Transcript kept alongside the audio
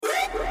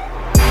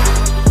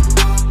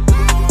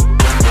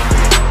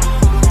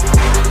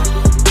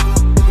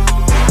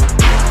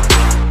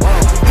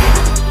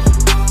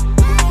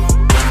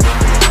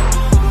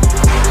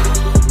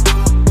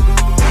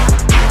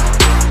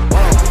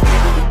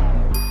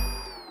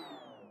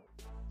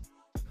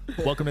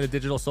Welcome to the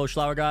Digital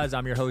Social Hour, guys.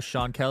 I'm your host,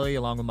 Sean Kelly,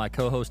 along with my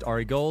co-host,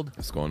 Ari Gold.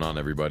 What's going on,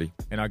 everybody?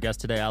 And our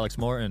guest today, Alex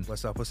Morton.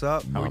 What's up? What's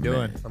up? How we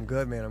doing? I'm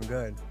good, man. I'm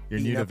good. You're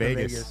Eating new to up in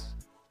Vegas.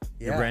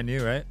 Yeah. You're brand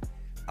new, right?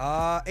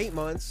 8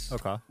 months.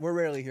 Okay. We're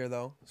rarely here,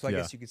 though, so I Yeah.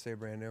 guess you could say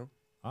brand new.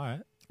 All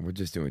right. We're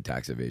just doing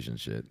tax evasion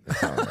shit.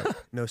 That's all right.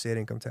 No state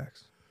income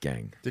tax.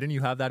 Gang. Didn't you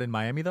have that in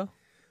Miami, though?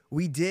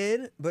 We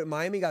did, but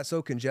Miami got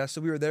so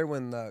congested. We were there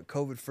when the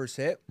COVID first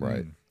hit.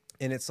 Right.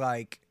 And it's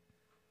like,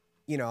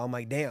 you know, I'm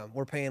like, damn,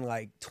 we're paying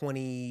like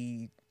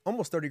 20,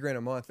 almost 30 grand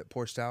a month at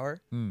Porsche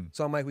Tower.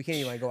 So I'm like, we can't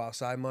even like go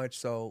outside much,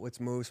 so let's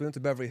move. So we went to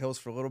Beverly Hills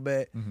for a little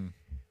bit.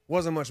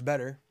 Wasn't much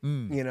better.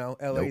 You know,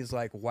 LA's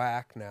like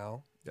whack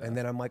now. Yeah. And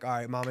then I'm like, all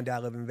right, mom and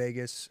dad live in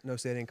Vegas, no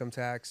state income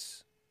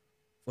tax.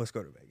 Let's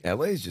go to Vegas.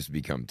 LA's just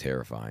become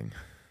terrifying.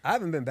 I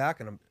haven't been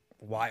back in a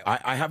while.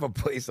 I have a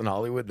place in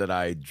Hollywood that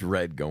I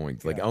dread going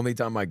to. Like, only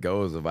time I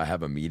go is if I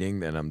have a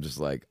meeting, then I'm just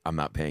like, I'm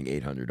not paying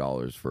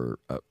 $800 for,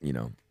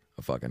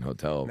 a fucking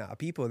hotel. Nah,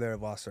 people there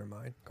have lost their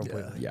mind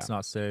completely. Yeah. It's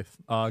not safe.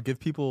 Give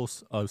people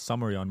a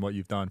summary on what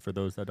you've done for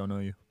those that don't know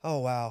you. Oh,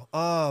 wow.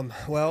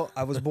 Well,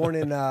 I was born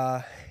in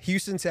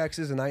Houston,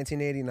 Texas in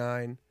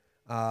 1989.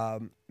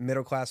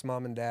 Middle-class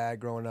mom and dad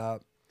growing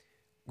up.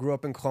 Grew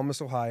up in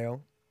Columbus,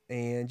 Ohio.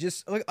 And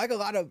just like a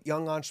lot of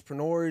young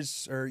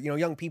entrepreneurs or,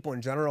 young people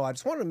in general, I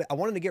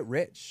wanted to get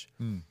rich.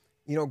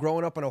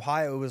 Growing up in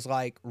Ohio, it was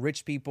like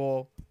rich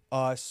people,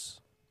 us,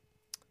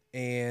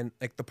 and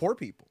like the poor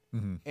people.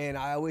 And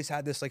I always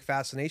had this like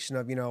fascination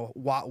of,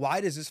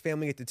 why does this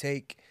family get to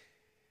take,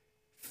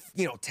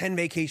 10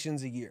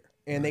 vacations a year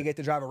and they get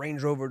to drive a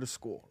Range Rover to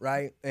school,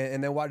 right?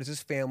 And then why does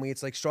this family,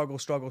 it's like struggle.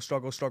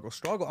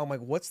 I'm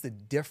like, what's the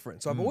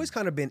difference? So I've always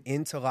kind of been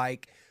into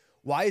like,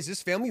 why is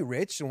this family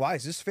rich and why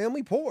is this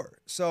family poor?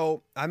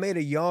 So I made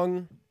a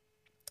young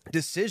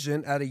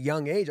decision at a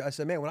young age. I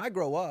said, man, when I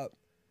grow up,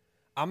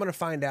 I'm going to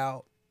find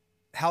out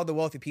how the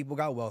wealthy people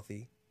got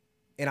wealthy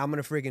and I'm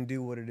going to freaking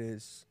do what it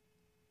is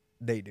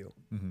they do.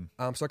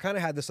 So I kind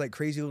of had this like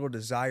crazy little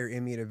desire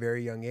in me at a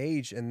very young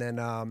age. And then,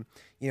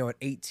 at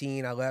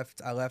 18, I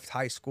left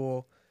high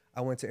school.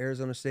 I went to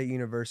Arizona State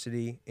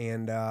University.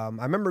 And I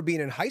remember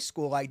being in high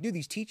school, like, dude,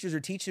 these teachers are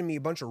teaching me a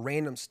bunch of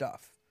random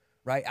stuff,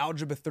 right?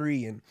 Algebra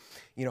 3 and,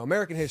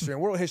 American history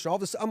and world history, all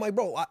this. I'm like,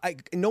 bro,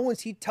 no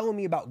one's telling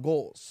me about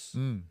goals.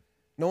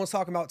 No one's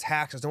talking about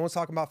taxes. No one's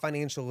talking about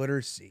financial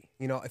literacy.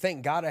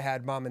 Thank God I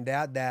had mom and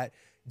dad that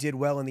did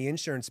well in the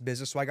insurance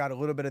business. So I got a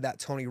little bit of that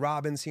Tony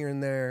Robbins here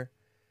and there,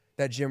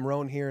 that Jim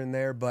Rohn here and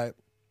there. But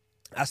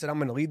I said, I'm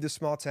going to leave this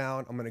small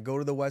town. I'm going to go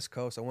to the West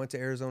Coast. I went to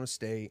Arizona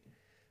State.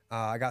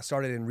 I got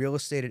started in real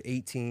estate at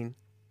 18.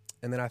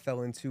 And then I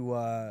fell into,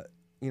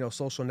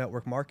 social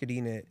network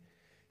marketing at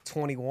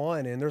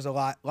 21. And there's a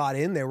lot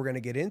in there we're going to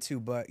get into.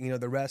 But,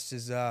 the rest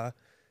is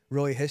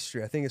really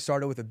history. I think it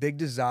started with a big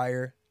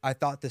desire. I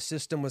thought the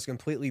system was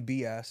completely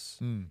BS.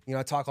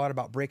 I talk a lot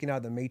about breaking out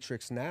of the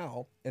matrix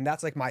now. And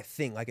that's like my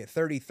thing. Like at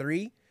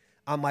 33,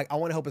 I'm like, I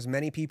want to help as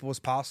many people as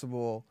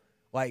possible,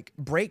 like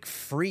break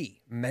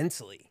free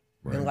mentally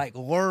and like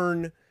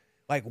learn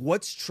like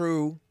what's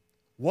true,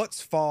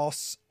 what's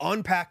false,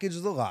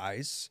 unpackage the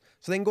lies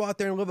so they can go out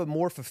there and live a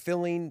more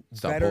fulfilling,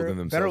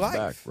 better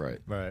life. Back.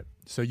 Right.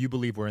 So you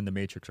believe we're in the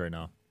matrix right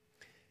now?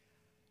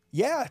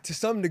 Yeah, to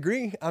some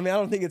degree. I mean, I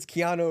don't think it's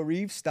Keanu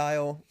Reeves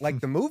style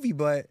like the movie,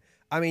 but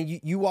I mean,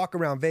 you walk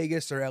around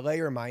Vegas or LA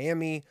or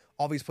Miami,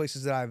 all these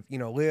places that I've,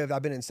 lived.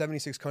 I've been in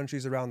 76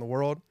 countries around the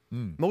world.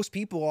 Most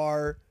people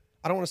are,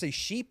 I don't want to say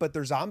sheep, but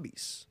they're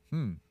zombies.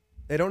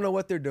 They don't know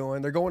what they're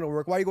doing. They're going to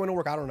work. Why are you going to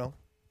work? I don't know.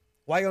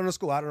 Why are you going to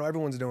school? I don't know.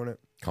 Everyone's doing it.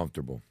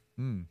 Comfortable.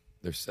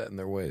 They're set in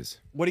their ways.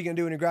 What are you going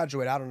to do when you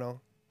graduate? I don't know.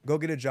 Go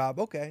get a job.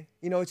 Okay.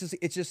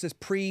 It's just this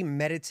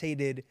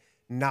premeditated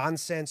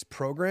nonsense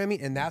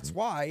programming. And that's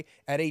why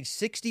at age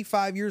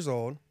 65 years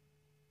old,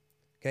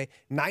 okay,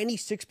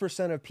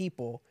 96% of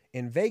people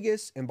in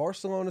Vegas, in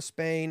Barcelona,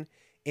 Spain,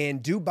 in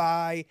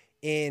Dubai,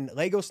 in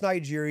Lagos,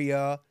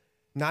 Nigeria,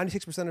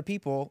 96% of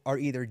people are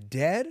either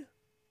dead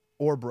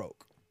or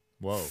broke.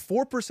 Whoa.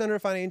 4% are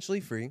financially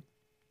free.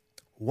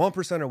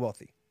 1% are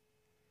wealthy.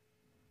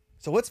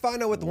 So let's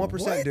find out what the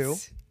 1% do.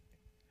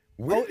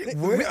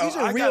 These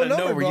are I real gotta know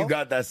numbers, where bro. you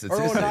got that Earl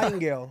statistic.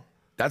 Nightingale.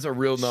 That's a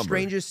real number.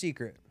 Strangest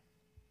secret.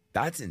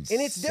 That's insane.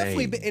 And it's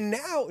definitely been, and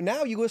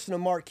now you listen to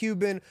Mark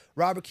Cuban,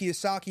 Robert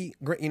Kiyosaki,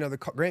 the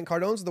Grant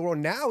Cardones of the world.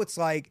 Now it's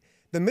like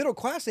the middle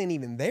class ain't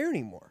even there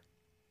anymore.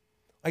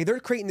 Like they're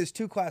creating this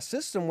 2-class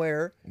system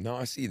where. No,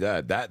 I see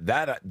that.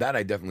 That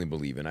I definitely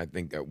believe in. I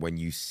think that when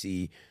you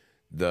see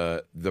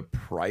the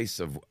price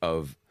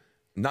of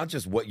not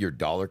just what your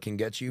dollar can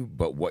get you,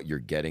 but what you're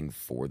getting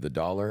for the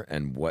dollar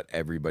and what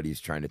everybody's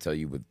trying to tell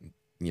you with,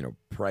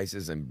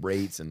 prices and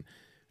rates, and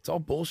it's all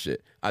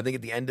bullshit. I think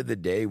at the end of the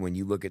day, when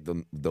you look at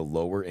the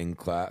lower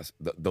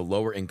the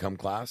lower income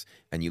class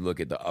and you look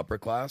at the upper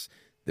class,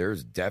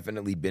 there's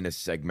definitely been a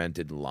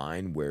segmented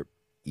line where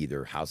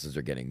either houses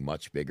are getting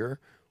much bigger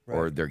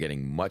or they're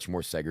getting much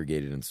more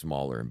segregated and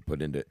smaller and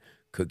put into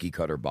cookie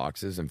cutter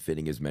boxes and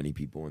fitting as many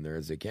people in there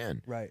as they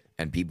can. Right.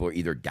 And people are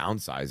either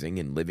downsizing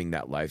and living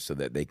that life so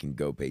that they can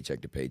go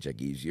paycheck to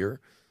paycheck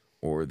easier,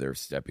 or they're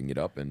stepping it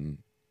up and,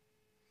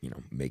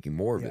 making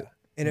more of it.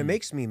 And it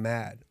makes me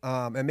mad.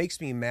 It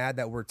makes me mad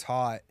that we're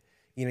taught,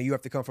 you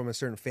have to come from a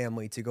certain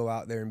family to go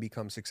out there and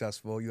become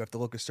successful. You have to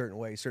look a certain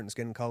way, certain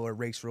skin color,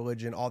 race,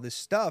 religion, all this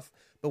stuff.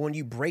 But when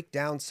you break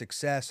down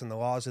success and the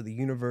laws of the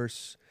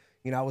universe,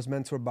 I was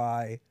mentored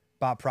by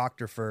Bob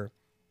Proctor for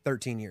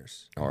 13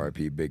 years.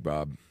 R.I.P. Big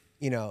Bob.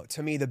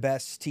 To me, the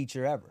best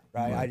teacher ever,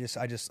 right?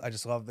 I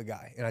just love the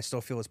guy, and I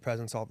still feel his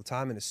presence all the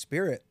time and his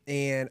spirit.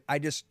 And I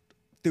just,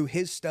 through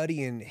his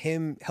study and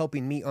him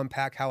helping me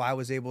unpack how I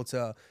was able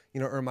to,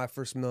 earn my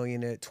first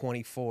million at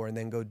 24 and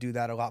then go do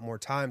that a lot more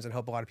times and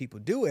help a lot of people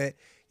do it,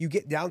 you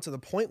get down to the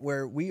point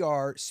where we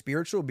are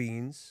spiritual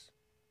beings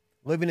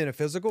living in a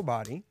physical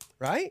body,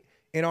 right?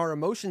 And our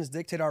emotions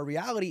dictate our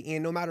reality.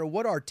 And no matter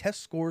what our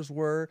test scores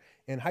were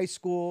in high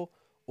school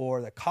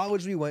or the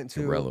college we went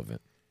to,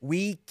 irrelevant.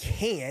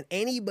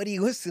 Anybody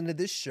listening to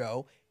this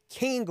show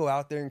can go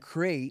out there and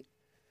create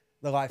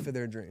the life of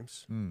their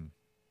dreams.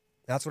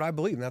 That's what I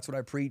believe. And that's what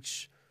I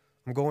preach.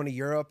 I'm going to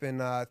Europe in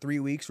 3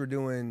 weeks. We're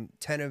doing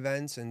 10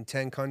 events in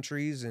 10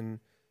 countries in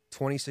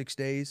 26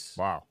 days.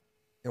 Wow.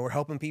 And we're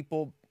helping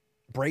people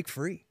break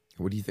free.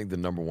 What do you think the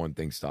number one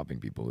thing stopping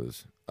people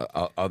is,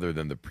 other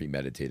than the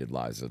premeditated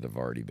lies that have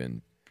already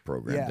been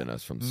programmed in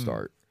us from the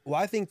start? Well,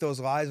 I think those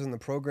lies in the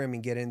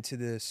programming get into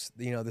this,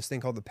 this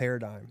thing called the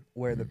paradigm,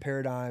 where the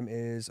paradigm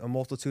is a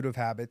multitude of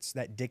habits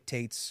that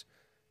dictates,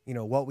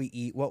 what we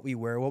eat, what we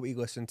wear, what we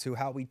listen to,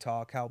 how we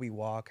talk, how we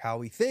walk, how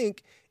we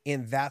think.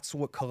 And that's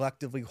what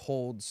collectively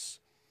holds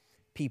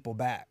people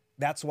back.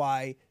 That's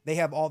why they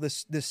have all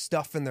this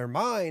stuff in their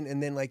mind.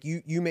 And then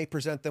you may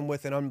present them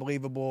with an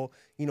unbelievable,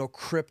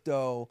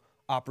 crypto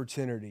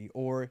opportunity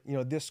or,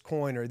 this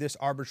coin or this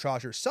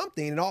arbitrage or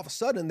something. And all of a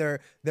sudden their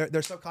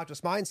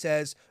subconscious mind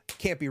says,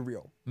 can't be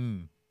real.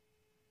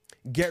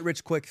 Get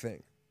rich quick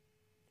thing,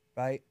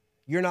 right?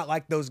 You're not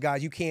like those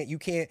guys. You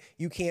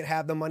can't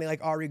have the money like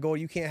Ari Gold.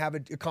 You can't have a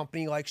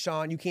company like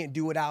Sean. You can't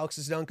do what Alex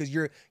has done because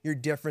you're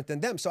different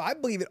than them. So I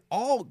believe it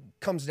all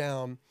comes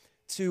down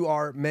to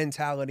our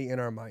mentality and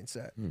our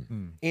mindset.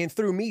 And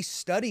through me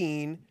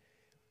studying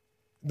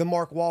the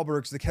Mark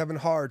Wahlbergs, the Kevin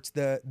Harts,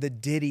 the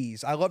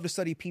Diddy's, I love to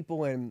study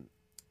people in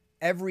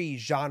every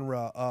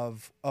genre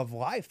of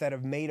life that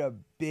have made a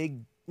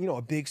big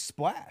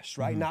splash,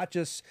 right? Not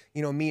just,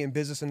 me in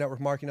business and network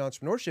marketing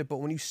entrepreneurship, but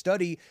when you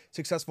study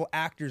successful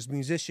actors,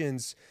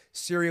 musicians,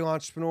 serial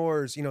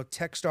entrepreneurs,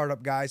 tech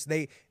startup guys,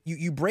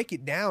 you break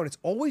it down. It's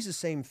always the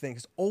same thing.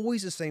 It's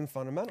always the same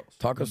fundamentals.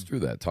 Talk us through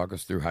that. Talk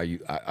us through how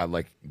I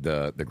like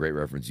the great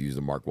reference you use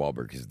to Mark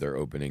Wahlberg because they're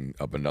opening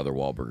up another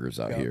Wahlburgers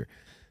out here.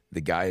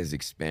 The guy has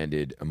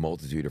expanded a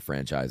multitude of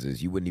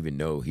franchises. You wouldn't even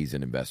know he's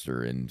an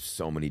investor in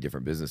so many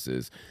different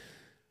businesses.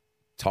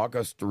 Talk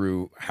us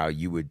through how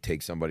you would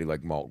take somebody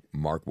like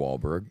Mark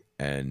Wahlberg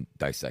and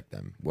dissect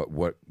them.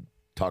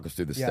 Talk us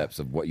through the steps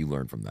of what you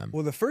learned from them.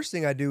 Well, the first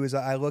thing I do is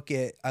I look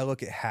at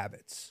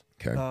habits.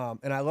 Okay.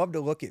 And I love to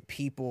look at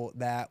people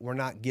that were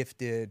not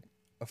gifted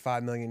a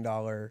 $5 million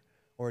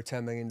or a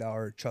 $10 million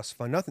trust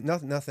fund.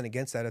 Nothing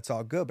against that. It's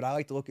all good. But I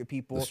like to look at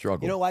people, the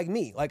struggle. Like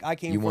me. Like I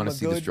came you from want a to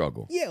see good, the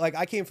struggle. Yeah, like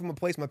I came from a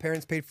place my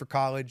parents paid for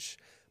college,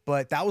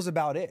 but that was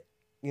about it.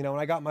 When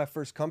I got my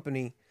first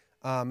company,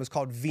 it was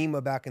called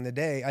Vima back in the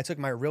day. I took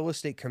my real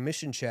estate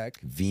commission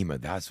check.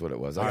 Vima, that's what it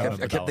was. I I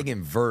kept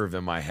thinking Verve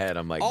in my head.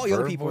 I'm like, all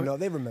young Verve, people what? know.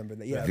 They remember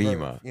that. Yeah,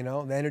 Vima.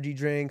 Verve, the energy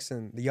drinks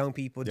and the young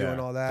people doing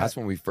all that. That's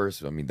when we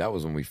first, that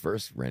was when we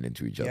first ran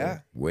into each other. Yeah.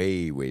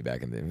 Way, way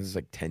back in the day. This is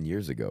like 10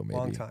 years ago, maybe.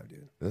 Long time,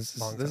 dude. This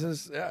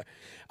is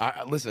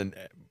listen,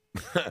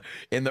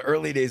 in the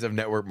early days of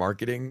network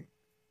marketing,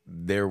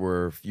 there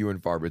were few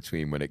and far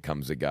between when it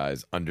comes to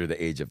guys under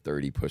the age of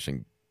 30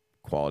 pushing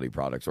quality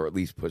products or at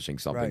least pushing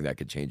something that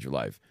could change your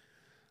life.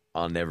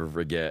 I'll never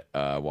forget,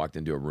 I walked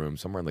into a room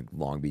somewhere in like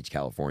Long Beach,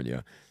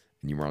 California,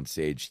 and you were on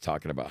stage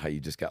talking about how you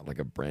just got like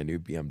a brand new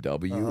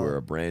BMW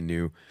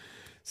or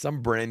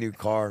some brand new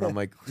car. And I'm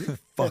like, who the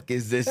fuck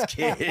is this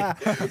kid?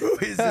 Who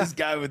is this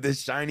guy with this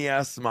shiny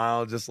ass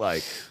smile just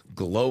like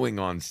glowing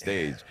on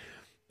stage?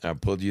 And I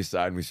pulled you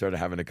aside and we started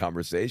having a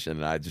conversation.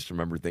 And I just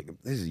remember thinking,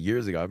 this is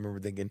years ago. I remember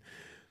thinking,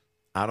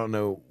 I don't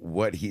know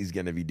what he's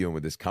going to be doing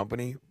with this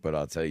company, but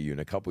I'll tell you, in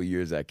a couple of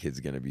years, that kid's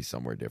going to be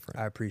somewhere different.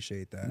 I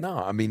appreciate that. No,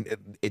 I mean,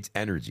 it's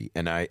energy.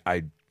 And I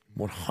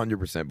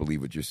 100%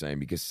 believe what you're saying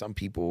because some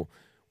people,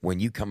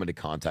 when you come into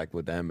contact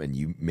with them and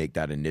you make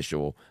that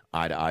initial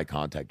eye-to-eye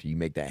contact, or you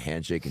make that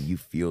handshake and you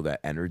feel that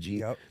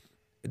energy,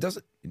 it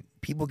doesn't,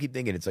 people keep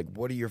thinking, it's like,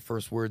 what are your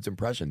first words,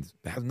 impressions?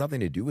 It has nothing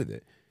to do with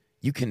it.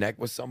 You connect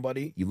with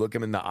somebody, you look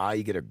them in the eye,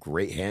 you get a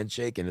great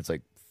handshake, and it's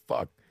like,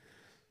 fuck.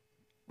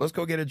 Let's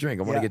go get a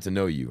drink. I want to get to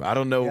know you. I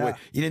don't know what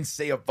you didn't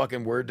say a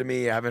fucking word to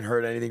me. I haven't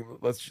heard anything.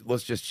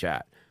 Let's just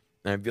chat.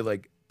 And I feel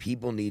like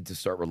people need to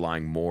start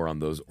relying more on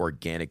those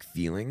organic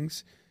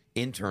feelings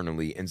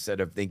internally instead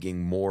of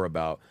thinking more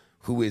about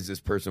who is this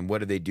person? What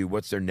do they do?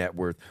 What's their net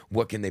worth?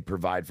 What can they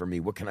provide for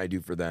me? What can I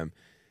do for them?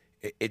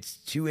 It's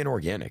too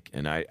inorganic.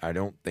 And I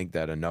don't think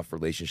that enough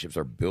relationships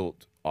are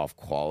built off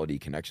quality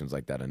connections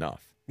like that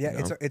enough. Yeah,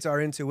 you know? it's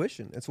our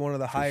intuition. It's one of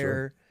the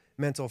higher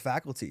mental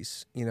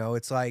faculties. You know,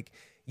 it's like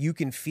you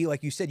can feel,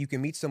 like you said, you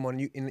can meet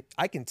someone and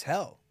I can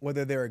tell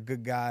whether they're a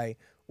good guy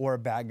or a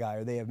bad guy,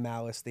 or they have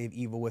malice, they have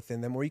evil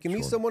within them. Or you can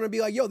meet someone and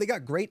be like, yo, they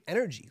got great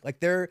energy.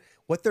 Like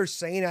what they're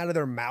saying out of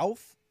their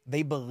mouth,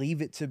 they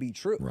believe it to be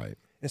true. Right.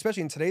 And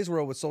especially in today's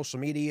world with social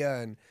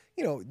media and,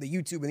 you know, the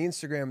YouTube and the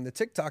Instagram and the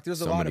TikTok,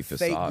 there's a lot of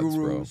fake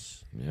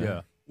gurus.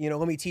 Yeah. You know,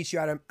 let me teach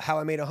you how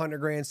I made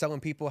 $100,000 selling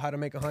people how to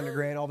make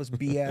 $100,000, all this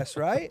BS,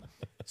 right?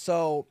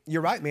 So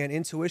you're right, man.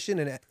 Intuition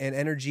and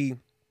energy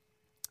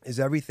is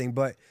everything.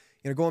 But,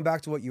 you know, going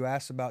back to what you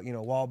asked about, you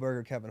know, Wahlberg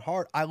or Kevin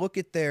Hart, I look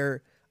at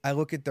their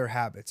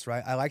habits,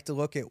 right? I like to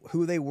look at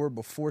who they were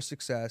before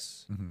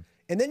success,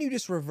 and then you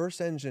just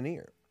reverse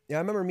engineer. Yeah, I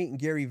remember meeting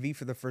Gary Vee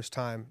for the first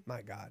time.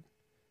 My God,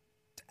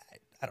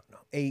 I don't know,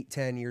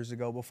 8-10 years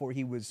ago. Before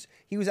he was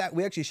at,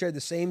 we actually shared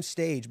the same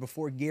stage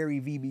before Gary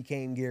Vee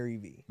became Gary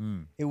Vee.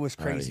 It was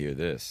crazy. I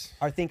gotta hear this.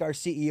 I think our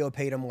CEO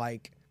paid him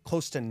like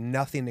close to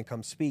nothing to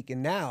come speak,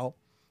 and now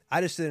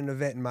I just did an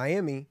event in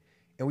Miami,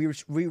 and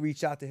we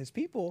reached out to his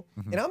people,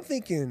 and I'm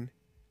thinking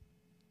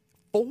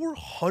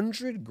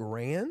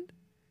 $400,000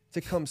 to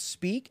come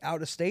speak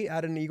out of state,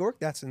 out of New York.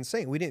 That's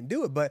insane. We didn't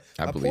do it, but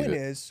my point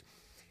is,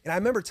 and I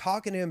remember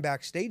talking to him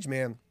backstage,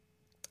 man,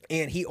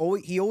 and he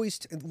told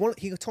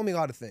me a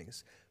lot of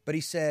things, but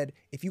he said,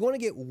 if you want to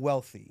get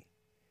wealthy,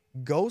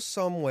 go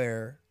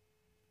somewhere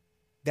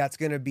that's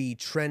going to be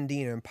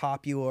trending and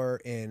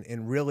popular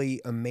and really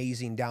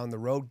amazing down the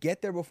road.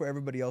 Get there before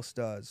everybody else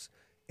does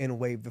and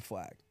wave the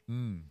flag.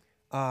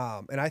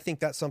 And I think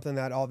that's something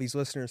that all these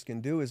listeners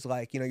can do is,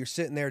 like, you know, you're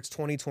sitting there, it's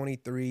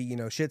 2023, you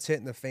know, shit's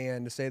hitting the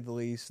fan, to say the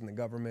least, and the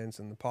governments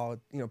and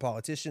the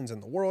politicians in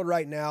the world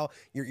right now.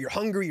 You're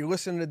hungry, you're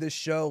listening to this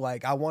show,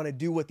 like, I want to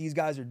do what these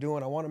guys are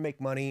doing. I want to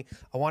make money.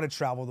 I want to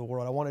travel the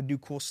world. I want to do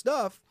cool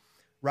stuff,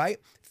 right?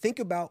 Think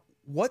about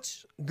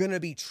what's going to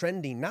be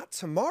trending, not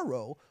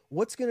tomorrow,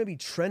 what's going to be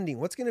trending,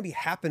 what's going to be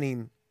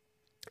happening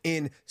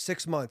in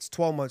 6 months,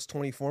 12 months,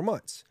 24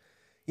 months.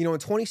 You know, in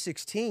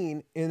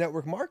 2016 in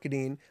network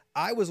marketing,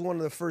 I was one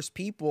of the first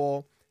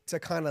people to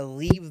kind of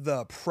leave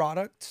the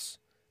products,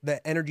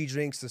 the energy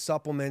drinks, the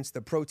supplements,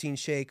 the protein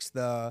shakes,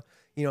 the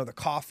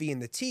coffee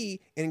and the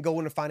tea, and go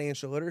into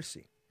financial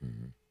literacy.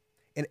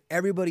 And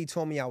everybody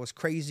told me I was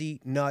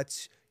crazy,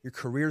 nuts. Your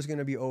career's going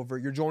to be over.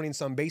 You're joining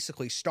some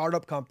basically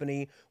startup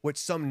company with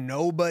some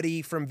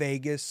nobody from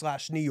Vegas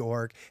 / New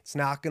York. It's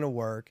not going to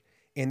work.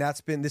 And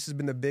this has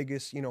been the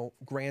biggest, you know,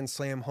 grand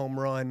slam, home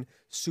run,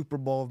 Super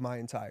Bowl of my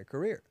entire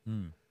career.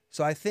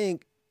 So I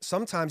think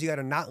sometimes you got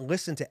to not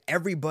listen to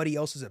everybody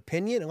else's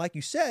opinion. And like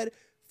you said,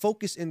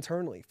 focus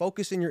internally,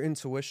 focus in your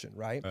intuition,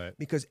 right?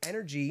 Because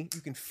energy,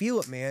 you can feel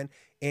it, man.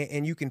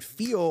 And you can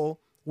feel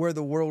where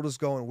the world is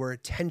going, where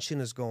attention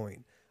is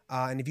going.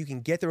 And if you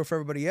can get there with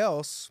everybody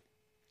else,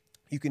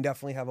 you can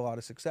definitely have a lot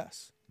of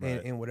success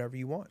in whatever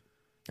you want.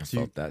 I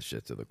felt that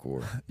shit to the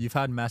core. You've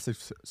had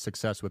massive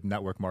success with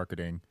network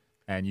marketing,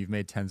 and you've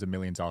made tens of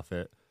millions off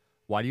it.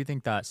 Why do you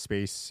think that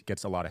space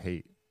gets a lot of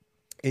hate?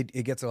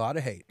 It gets a lot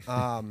of hate.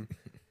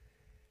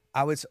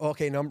 I would say, a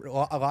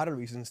lot of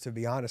reasons, to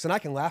be honest. And I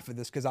can laugh at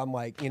this because I'm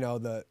like, you know,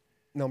 the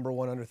number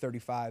one under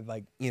 35,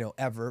 like, you know,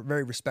 ever,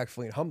 very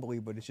respectfully and humbly,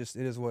 but it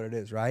is what it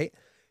is, right?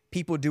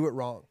 People do it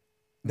wrong.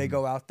 They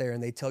go out there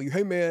and they tell you,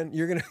 hey man,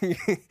 you're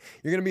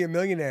gonna be a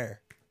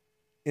millionaire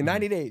in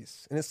 90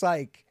 days. And it's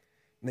like,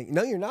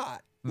 no, you're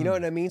not. You know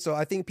what I mean? So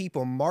I think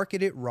people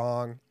market it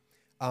wrong.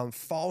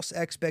 False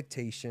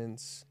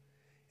expectations,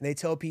 and they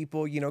tell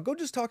people, you know, go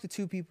just talk to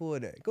 2 people a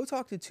day. Go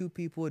talk to 2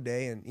 people a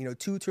day, and, you know,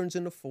 2 turns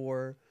into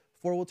 4,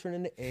 4 will turn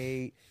into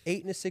 8,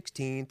 8 into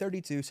 16,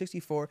 32,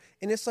 64,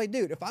 and it's like,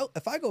 dude,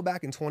 if I go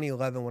back in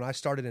 2011 when I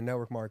started in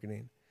network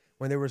marketing,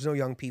 when there was no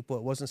young people,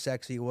 it wasn't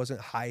sexy, it wasn't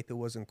hype, it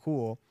wasn't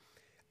cool,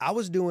 I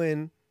was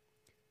doing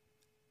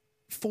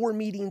 4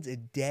 meetings a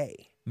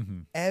day,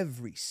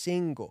 every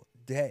single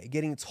day,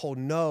 getting told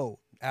no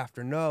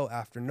after no,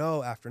 after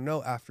no, after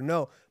no, after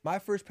no. My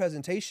first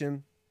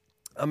presentation,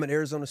 I'm at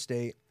Arizona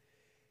State,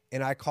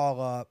 and I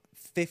call up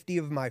 50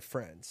 of my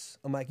friends.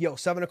 I'm like, yo,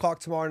 7 o'clock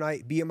tomorrow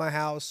night, be at my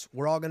house.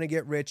 We're all going to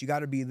get rich. You got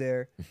to be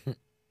there.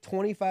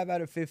 25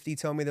 out of 50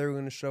 tell me they were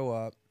going to show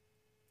up.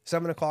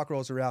 7 o'clock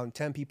rolls around,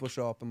 10 people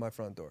show up in my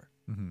front door.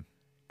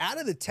 Out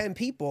of the 10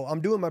 people, I'm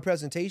doing my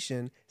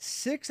presentation,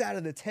 6 out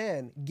of the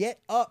 10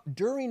 get up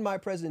during my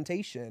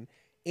presentation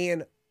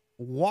and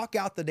walk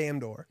out the damn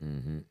door.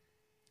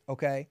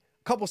 Okay?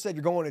 A couple said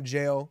you're going to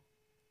jail.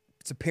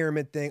 It's a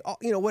pyramid thing. Oh,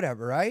 you know,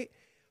 whatever, right?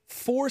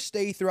 4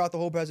 stay throughout the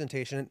whole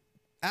presentation.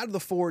 Out of the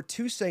 4,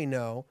 2 say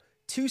no.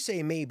 2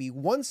 say maybe.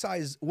 One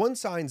signs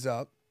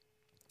up.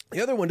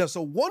 The other one does.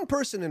 So 1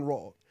 person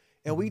enrolled.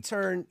 And we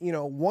turn, you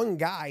know, 1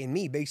 guy and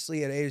me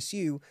basically at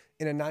ASU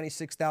into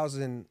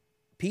 96,000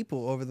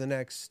 people over the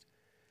next,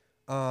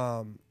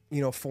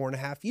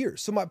 4.5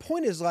 years. So my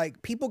point is,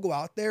 like, people go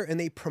out there and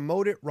they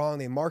promote it wrong.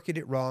 They market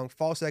it wrong,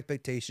 false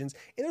expectations.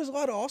 And there's a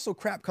lot of also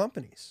crap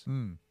companies.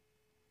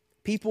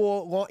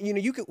 People, you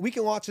know, we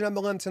can launch an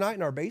MLM tonight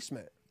in our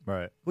basement.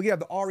 Right. We can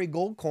have the Ari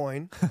Gold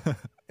coin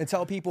and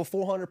tell people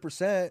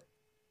 400%,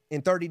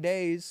 in 30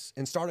 days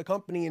and start a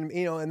company and,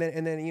 and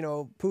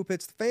then, poop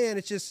hits the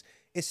fan.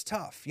 It's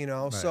tough,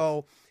 Right.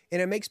 So,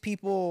 and it makes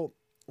people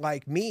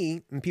like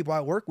me and people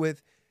I work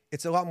with,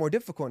 it's a lot more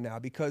difficult now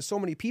because so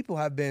many people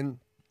have been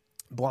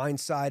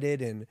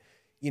blindsided and,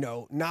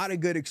 not a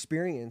good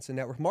experience in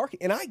network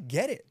marketing. And I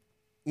get it.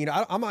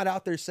 I'm not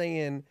out there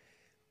saying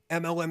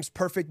MLM's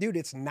perfect. Dude,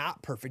 it's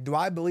not perfect. Do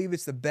I believe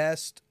it's the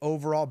best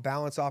overall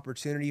balance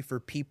opportunity for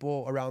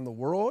people around the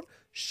world?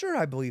 Sure,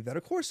 I believe that.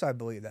 Of course I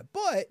believe that.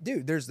 But,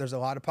 dude, there's a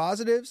lot of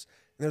positives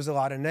and there's a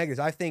lot of negatives.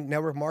 I think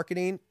network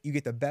marketing, you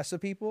get the best of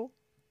people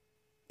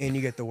and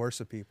you get the worst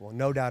of people.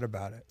 No doubt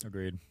about it.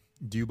 Agreed.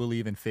 Do you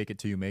believe in fake it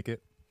till you make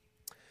it?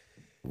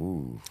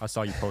 Ooh. I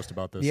saw you post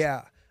about this.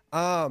 Yeah.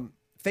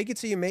 Fake it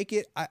till you make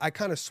it. I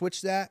kind of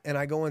switch that and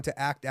I go into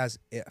act as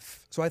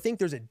if. So I think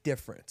there's a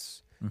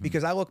difference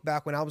because I look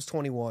back when I was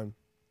 21,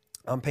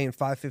 I'm paying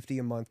 $550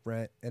 a month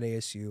rent at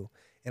ASU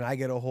and I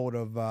get a hold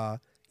of,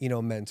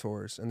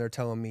 mentors and they're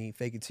telling me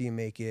fake it till you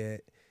make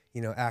it,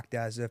 act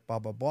as if blah,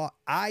 blah, blah.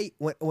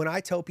 When I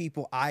tell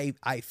people I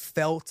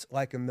felt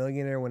like a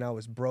millionaire when I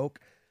was broke,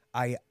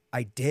 I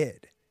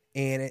did.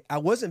 And I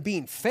wasn't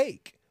being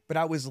fake, but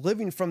I was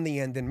living from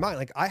the end in mind.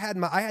 Like I had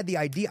the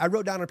idea. I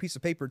wrote down on a piece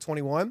of paper at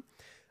 21.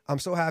 I'm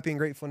so happy and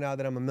grateful now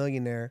that I'm a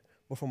millionaire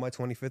before my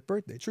 25th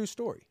birthday. True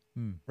story.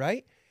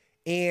 Right.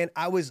 And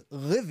I was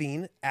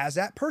living as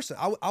that person.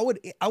 I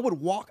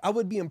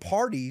would be in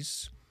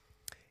parties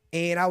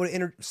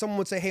and someone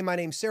would say, hey, my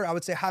name's Sarah. I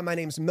would say, hi, my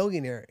name's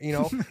Millionaire,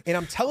 and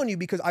I'm telling you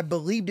because I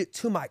believed it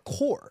to my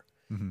core.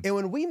 And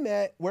when we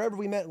met, wherever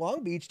we met in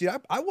Long Beach, dude,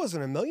 I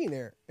wasn't a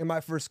millionaire in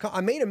my first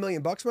I made $1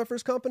 million in my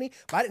first company,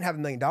 but I didn't have $1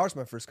 million in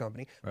my first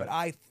company. Right. But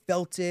I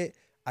felt it,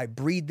 I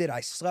breathed it,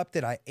 I slept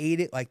it, I ate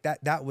it. Like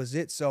that was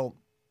it. So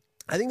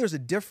I think there's a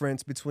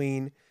difference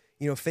between,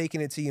 faking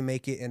it till you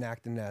make it and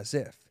acting as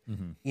if.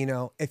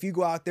 If you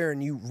go out there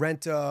and you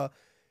rent a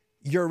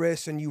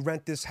Urus and you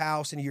rent this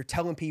house and you're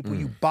telling people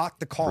you bought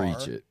the car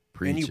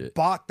and you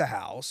bought the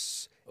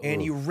house.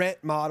 And you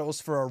rent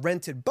models for a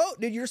rented boat,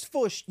 dude. You're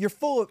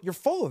full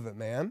of it,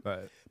 man.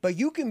 Right. But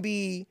you can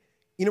be,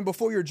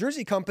 before your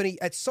jersey company,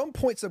 at some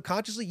point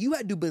subconsciously, you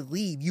had to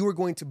believe you were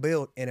going to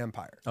build an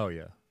empire. Oh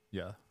yeah,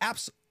 yeah.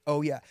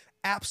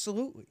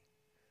 Absolutely.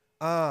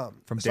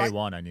 From day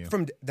one, I knew.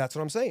 That's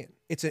what I'm saying.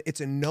 It's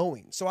a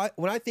knowing. So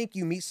when I think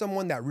you meet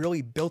someone that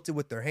really built it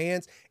with their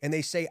hands, and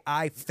they say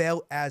I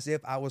felt as if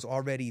I was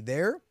already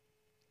there,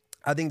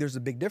 I think there's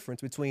a big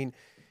difference between.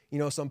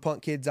 Some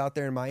punk kids out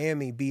there in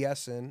Miami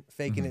BSing,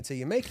 faking it till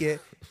you make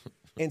it,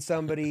 and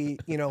somebody,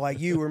 like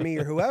you or me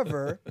or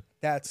whoever,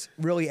 that's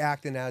really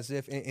acting as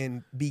if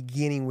and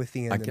beginning with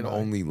the end. I can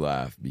only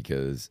laugh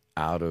because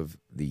out of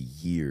the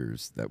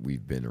years that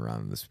we've been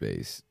around the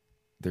space,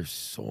 there's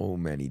so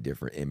many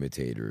different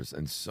imitators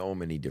and so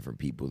many different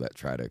people that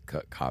try to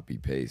copy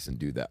paste and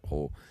do that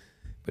whole.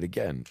 But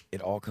again,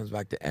 it all comes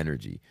back to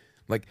energy.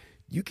 Like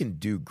you can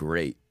do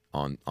great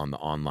on the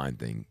online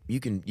thing. You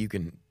can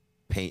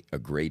paint a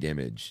great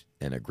image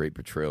and a great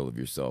portrayal of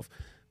yourself,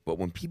 but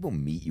when people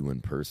meet you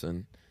in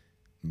person,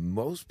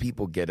 most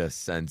people get a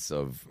sense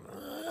of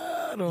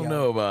I don't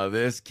know about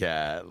this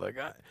cat. Like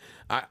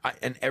I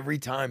and every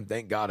time,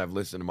 thank God, I've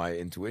listened to my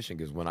intuition,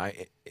 because when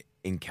I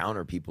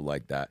encounter people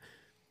like that,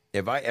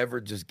 if I ever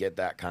just get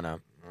that kind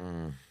of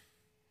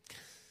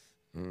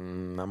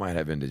I might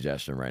have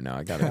indigestion right now,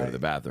 I gotta go to the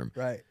bathroom.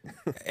 Right.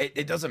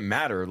 It doesn't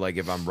matter, like,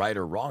 if I'm right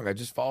or wrong. I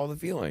just follow the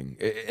feeling.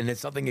 And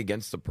it's nothing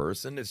against the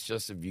person. It's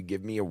just if you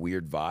give me a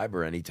weird vibe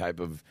or any type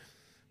of,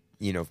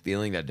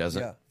 feeling that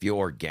doesn't feel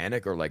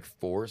organic or like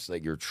forced,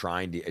 like you're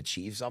trying to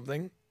achieve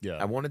something. Yeah.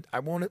 I won't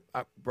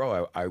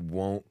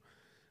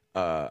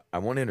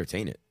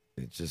entertain it.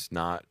 It's just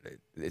not,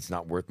 it's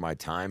not worth my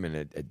time, and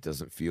it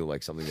doesn't feel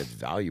like something that's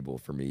valuable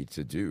for me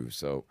to do.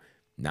 So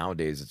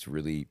nowadays it's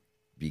really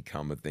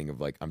become a thing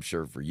of, like, I'm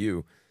sure for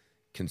you,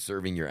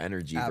 conserving your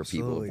energy for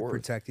people of worth.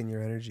 Protecting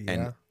your energy.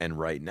 And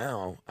right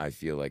now, I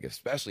feel like,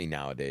 especially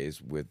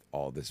nowadays with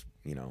all this,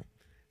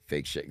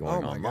 fake shit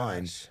going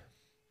online,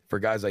 for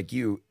guys like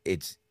you,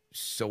 it's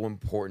so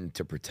important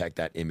to protect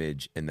that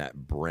image and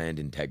that brand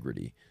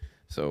integrity.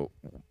 So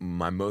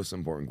my most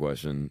important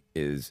question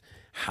is,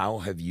 how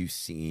have you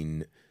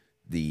seen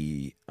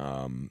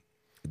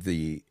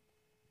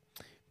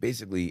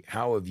basically,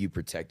 how have you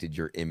protected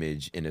your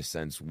image in a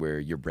sense where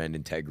your brand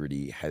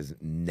integrity has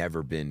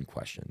never been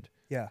questioned?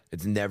 Yeah.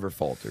 It's never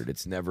faltered.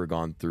 It's never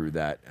gone through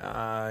that,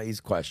 he's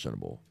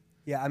questionable.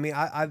 Yeah, I mean,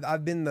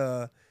 I've been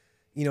the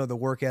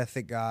work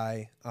ethic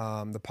guy,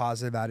 the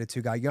positive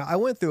attitude guy. I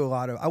went through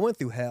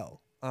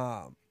hell.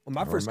 When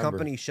my first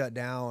company shut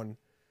down,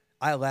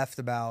 I left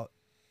about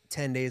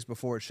 10 days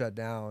before it shut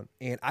down,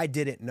 and I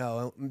didn't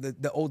know.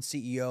 The old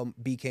CEO,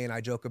 BK, and I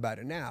joke about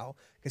it now,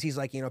 because he's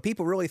like,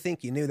 people really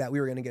think you knew that we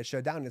were going to get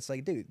shut down. And it's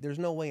like, dude, there's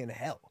no way in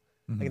hell.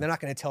 Like, they're not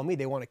going to tell me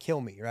they want to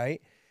kill me,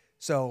 right?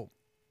 So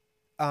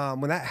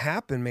when that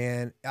happened,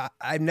 man,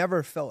 I've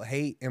never felt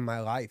hate in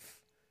my life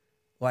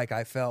like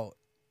I felt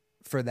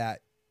for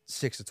that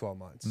 6 to 12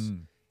 months.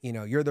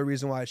 you're the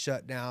reason why it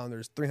shut down.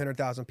 There's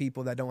 300,000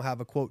 people that don't have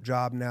a quote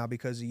job now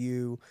because of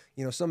you.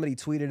 Somebody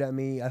tweeted at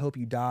me, I hope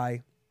you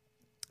die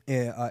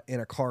in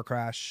a car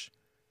crash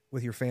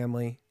with your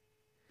family.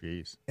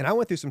 Jeez. And I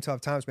went through some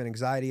tough times, man,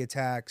 anxiety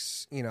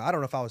attacks. I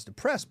don't know if I was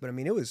depressed, but I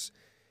mean, it was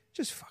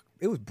just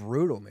it was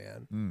brutal,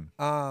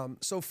 man.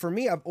 So for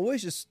me, I've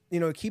always just,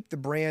 keep the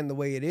brand the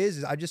way it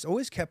is. I just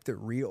always kept it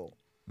real.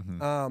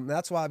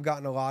 That's why I've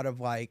gotten a lot of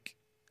like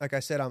I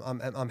said,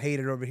 I'm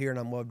hated over here and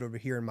I'm loved over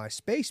here in my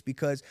space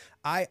because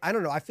I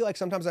don't know. I feel like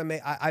sometimes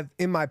I've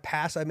in my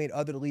past, I made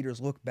other leaders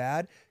look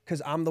bad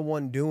because I'm the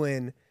one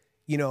doing,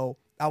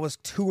 I was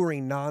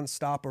touring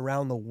nonstop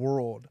around the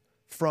world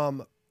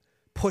from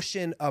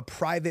pushing a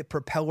private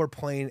propeller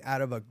plane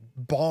out of a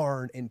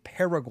barn in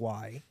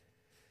Paraguay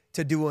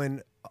to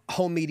doing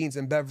home meetings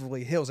in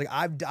Beverly Hills. Like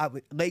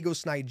I've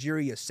Lagos,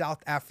 Nigeria,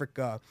 South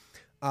Africa,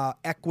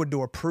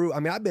 Ecuador, Peru. I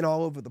mean, I've been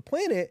all over the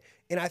planet,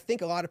 and I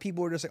think a lot of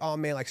people are just like, oh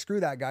man, like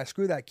screw that guy,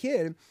 screw that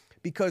kid,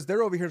 because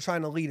they're over here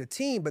trying to lead a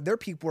team, but their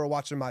people are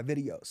watching my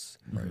videos.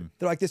 Right.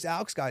 They're like, this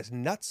Alex guy's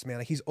nuts, man.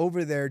 Like he's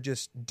over there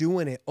just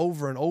doing it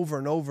over and over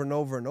and over and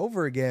over and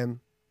over again.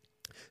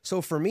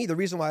 So for me, the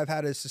reason why I've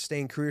had a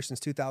sustained career since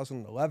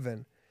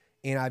 2011,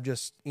 and I've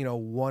just,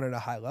 won at a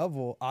high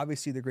level,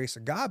 obviously the grace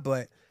of God,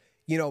 but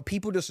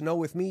people just know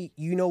with me,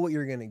 what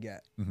you're going to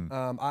get.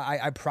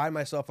 I pride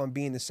myself on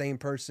being the same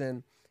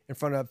person in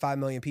front of 5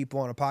 million people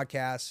on a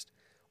podcast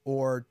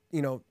or,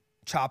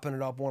 chopping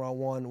it up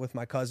one-on-one with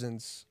my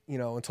cousins,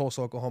 in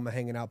Tulsa, Oklahoma,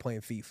 hanging out,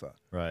 playing FIFA.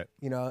 Right.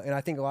 And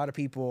I think a lot of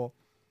people,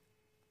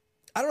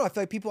 I don't know, I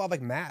feel like people have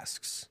like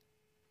masks.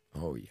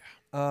 Oh yeah.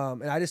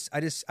 And I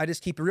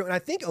just keep it real. And I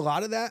think a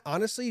lot of that,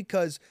 honestly,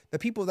 because the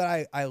people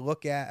that I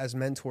look at as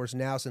mentors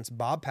now since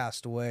Bob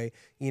passed away,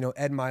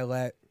 Ed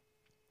Milet,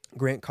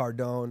 Grant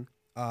Cardone,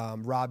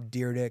 Rob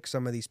Dyrdek,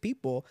 some of these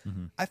people,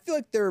 I feel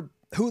like they're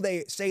who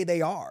they say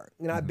they are.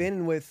 And I've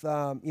been with,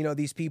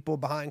 these people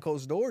behind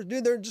closed doors.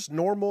 Dude, they're just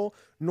normal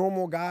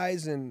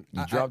guys. And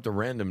you dropped a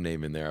random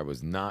name in there I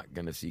was not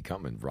going to see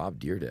coming. Rob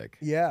Dyrdek.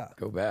 Yeah.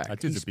 Go back. That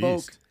dude's a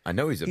beast. I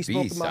know he's a beast.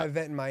 He spoke at my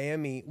event in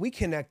Miami. We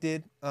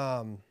connected.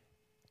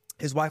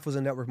 His wife was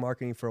in network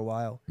marketing for a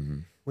while.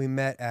 We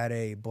met at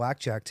a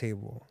blackjack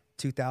table,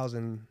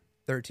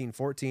 2013,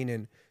 14,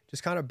 and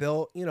just kind of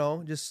built,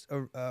 just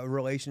a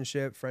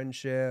relationship,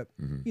 friendship.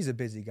 He's a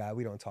busy guy.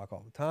 We don't talk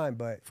all the time,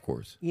 but of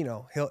course,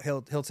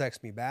 he'll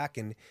text me back,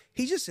 and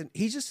he's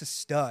just a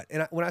stud.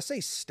 And when I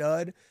say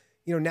stud,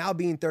 now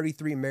being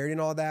 33, married,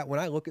 and all that, when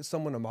I look at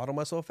someone to model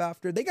myself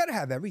after, they got to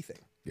have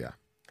everything. Yeah,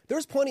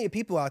 there's plenty of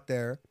people out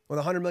there with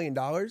 $100 million.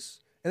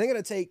 And they're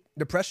going to take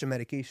depression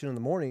medication in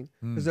the morning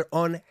because they're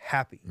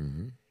unhappy.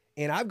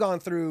 And I've gone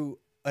through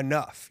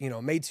enough,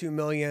 made $2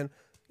 million,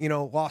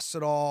 lost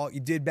it all. You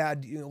did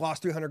bad,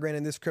 lost 300 grand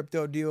in this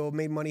crypto deal,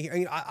 made money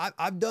here.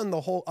 I've done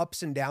the whole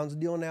ups and downs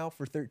deal now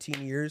for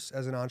 13 years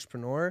as an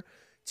entrepreneur,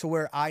 to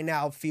where I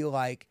now feel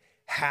like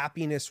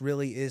happiness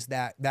really is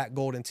that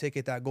golden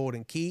ticket, that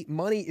golden key.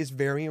 Money is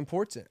very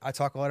important. I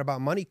talk a lot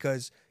about money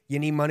because you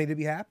need money to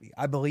be happy.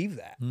 I believe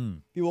that.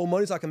 People,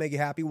 money's not gonna make you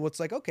happy. Well, it's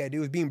like, okay,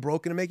 dude, is being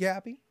broken to make you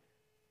happy?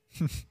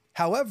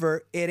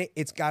 However,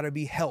 it's got to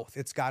be health.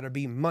 It's got to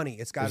be money.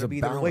 It's got to be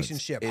the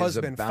relationship,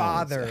 husband,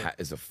 father.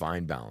 It's a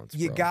fine balance.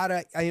 You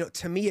gotta,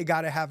 to me, you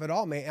gotta have it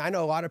all, man. I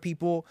know a lot of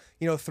people,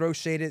 throw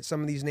shade at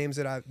some of these names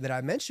that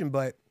I mentioned,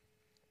 but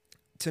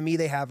to me,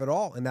 they have it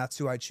all, and that's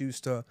who I choose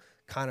to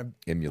kind of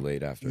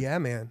emulate after. Yeah,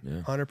 man,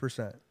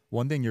 100%.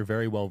 One thing you're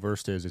very well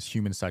versed is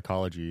human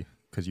psychology,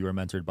 because you were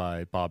mentored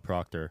by Bob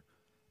Proctor.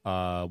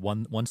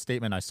 One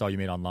statement I saw you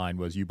made online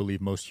was you believe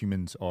most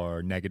humans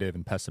are negative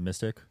and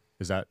pessimistic.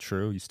 Is that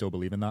true? You still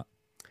believe in that?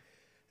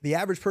 The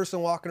average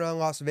person walking around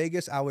Las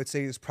Vegas, I would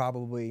say, is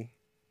probably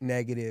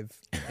negative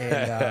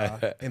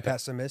and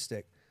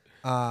pessimistic.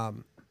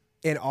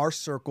 In our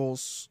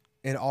circles,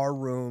 in our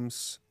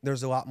rooms,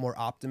 there's a lot more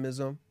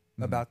optimism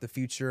about the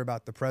future,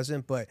 about the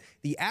present. But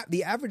the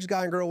average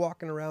guy and girl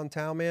walking around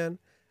town, man,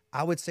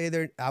 I would say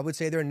they're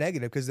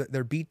negative because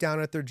they're beat down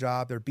at their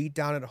job, they're beat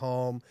down at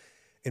home.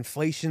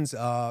 Inflation's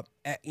up.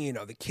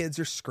 The kids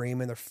are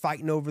screaming. They're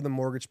fighting over the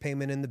mortgage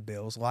payment and the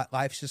bills.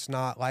 Life's just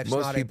not.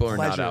 Most people are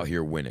not out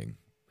here winning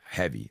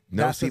heavy.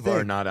 Most people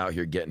are not out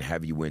here getting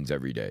heavy wins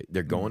every day.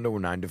 They're going to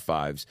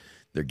 9-to-5s.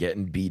 They're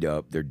getting beat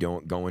up. They're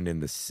going in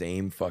the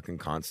same fucking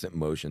constant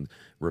motions,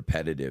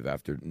 repetitive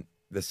after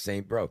the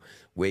same,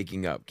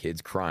 waking up,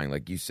 kids crying,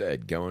 like you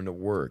said, going to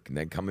work, and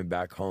then coming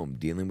back home,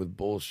 dealing with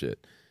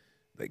bullshit.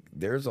 Like,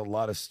 there's a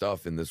lot of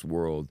stuff in this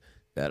world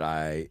that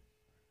I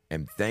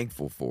am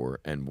thankful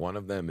for, and one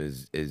of them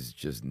is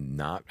just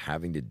not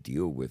having to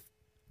deal with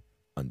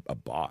a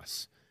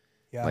boss.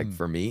 Yeah. Like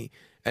for me,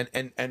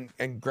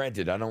 and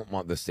granted, I don't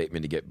want the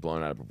statement to get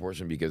blown out of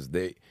proportion because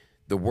the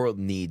world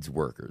needs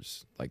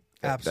workers. Like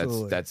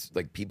absolutely, that's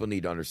like, people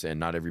need to understand.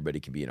 Not everybody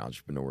can be an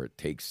entrepreneur. It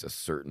takes a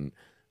certain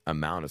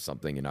amount of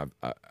something, and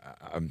I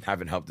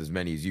haven't helped as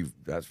many as you.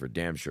 That's for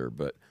damn sure,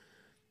 but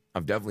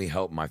I've definitely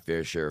helped my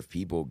fair share of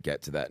people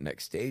get to that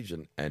next stage,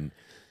 and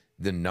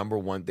the number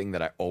one thing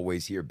that I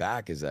always hear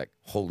back is that,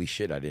 holy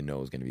shit, I didn't know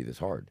it was going to be this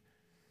hard.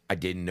 I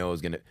didn't know it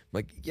was going to,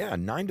 like, yeah,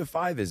 9 to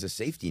 5 is a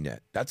safety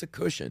net. That's a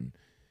cushion.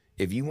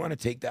 If you want to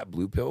take that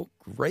blue pill,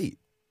 great.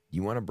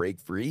 You want to break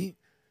free,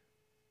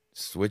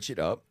 switch it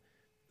up,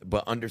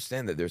 but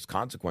understand that there's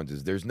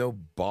consequences. There's no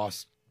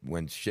boss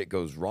when shit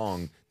goes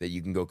wrong that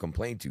you can go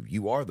complain to.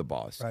 You are the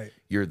boss. Right.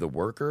 You're the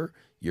worker.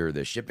 You're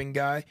the shipping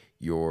guy.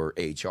 You're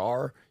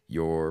HR.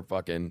 You're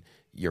fucking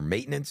your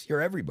maintenance.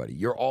 You're everybody.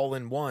 You're all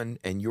in one,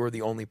 and you're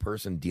the only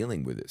person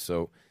dealing with it.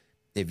 So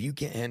if you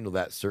can't handle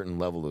that certain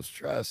level of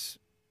stress,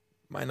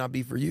 it might not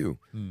be for you.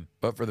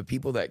 But for the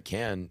people that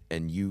can,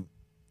 and you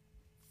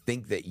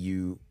think that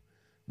you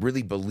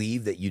really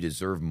believe that you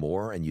deserve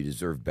more and you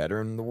deserve better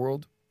in the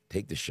world,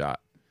 take the shot.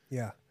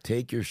 Yeah.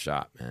 Take your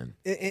shot, man.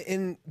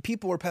 And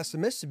people are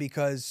pessimistic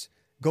because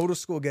go to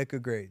school, get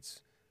good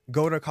grades.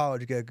 Go to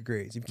college, get good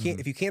grades.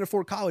 If you can't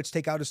afford college,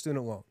 take out a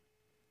student loan.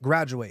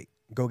 Graduate,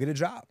 go get a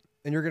job.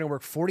 And you're going to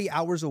work 40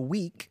 hours a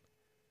week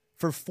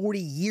for 40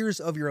 years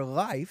of your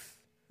life.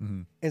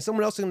 And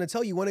someone else is going to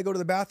tell you when to go to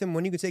the bathroom,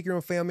 when you can take your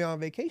own family on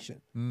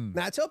vacation.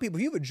 Now, I tell people,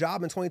 if you have a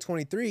job in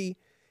 2023,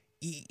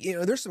 you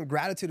know, there's some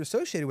gratitude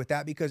associated with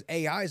that because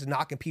AI is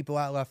knocking people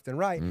out left and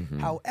right.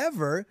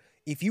 However,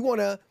 if you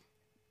want to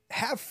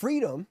have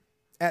freedom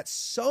at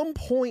some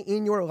point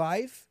in your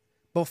life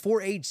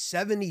before age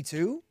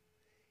 72,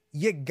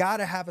 you got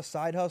to have a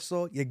side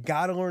hustle. You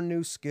got to learn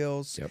new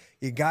skills.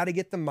 You got to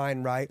get the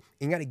mind right.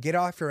 You got to get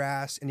off your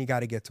ass and you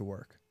got to get to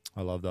work.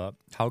 I love that.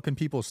 How can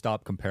people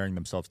stop comparing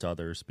themselves to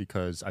others?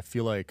 Because I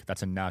feel like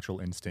that's a natural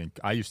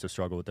instinct. I used to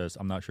struggle with this.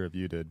 I'm not sure if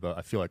you did, but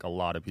I feel like a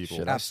lot of people.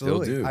 Shit,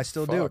 Absolutely. I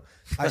still do.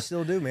 I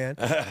still do, man.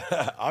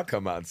 I'll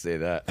come out and say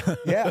that.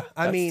 Yeah.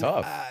 I mean,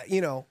 tough. you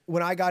know,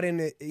 when I got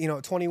into,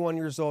 21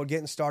 years old,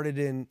 getting started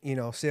in,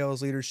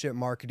 sales, leadership,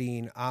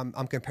 marketing,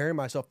 I'm comparing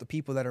myself to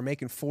people that are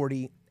making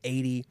 40,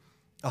 80,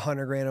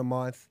 100 grand a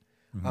month.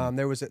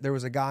 There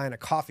was a guy in a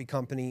coffee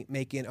company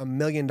making $1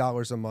 million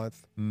a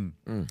month.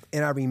 And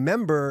I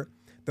remember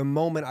the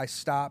moment I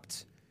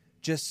stopped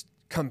just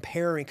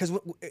comparing, because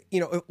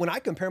when I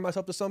compare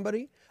myself to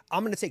somebody,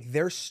 I'm going to take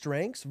their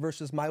strengths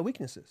versus my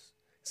weaknesses.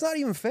 It's not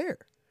even fair.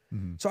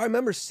 So I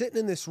remember sitting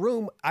in this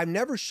room. I've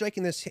never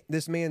shaken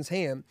this man's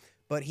hand,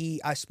 but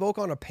I spoke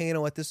on a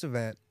panel at this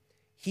event.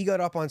 He got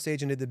up on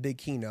stage and did the big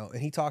keynote,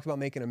 and he talked about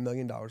making $1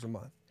 million a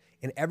month.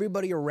 And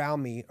everybody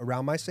around me,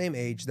 around my same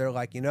age, they're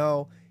like,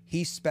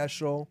 he's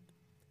special.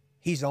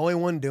 He's the only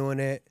one doing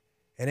it.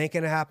 It ain't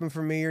going to happen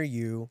for me or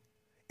you.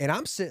 And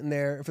I'm sitting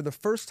there, and for the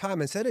first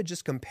time, instead of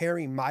just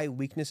comparing my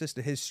weaknesses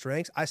to his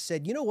strengths, I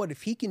said, you know what?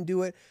 If he can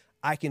do it,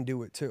 I can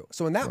do it too.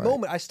 So in that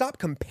moment, I stopped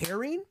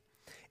comparing,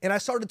 and I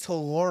started to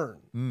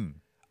learn.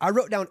 I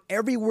wrote down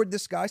every word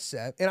this guy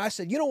said, and I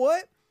said, you know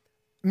what?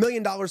 $1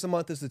 million a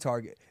month is the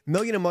target.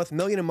 Million a month,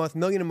 million a month,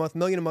 million a month,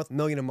 million a month,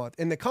 million a month.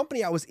 And the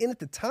company I was in at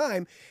the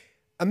time,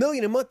 $1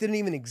 million a month didn't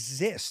even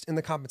exist in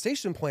the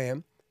compensation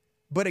plan.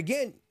 But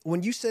again,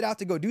 when you set out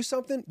to go do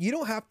something, you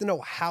don't have to know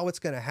how it's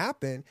going to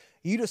happen.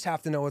 You just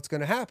have to know it's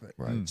going to happen.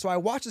 Right. So I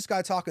watched this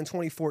guy talk in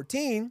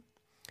 2014,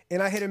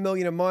 and I hit $1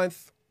 million a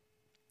month.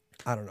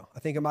 I don't know. I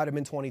think it might have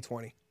been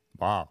 2020.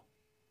 Wow.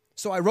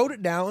 So I wrote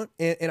it down,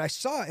 and I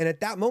saw it. And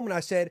at that moment, I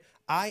said,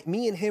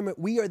 me and him,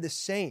 we are the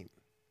same.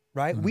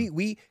 Right?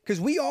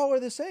 Because we all are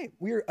the same.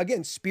 We are,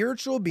 again,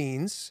 spiritual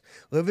beings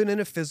living in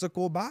a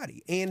physical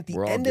body. And at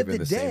the end of the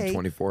day, same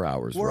 24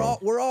 hours. We're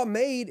all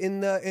made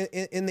in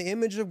the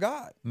image of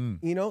God.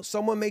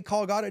 Someone may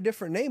call God a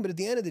different name, but at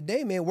the end of the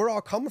day, man, we're all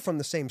coming from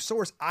the same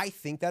source. I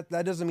think that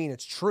doesn't mean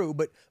it's true,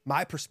 but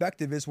my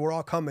perspective is we're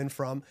all coming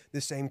from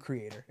the same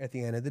creator at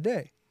the end of the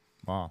day.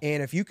 Wow.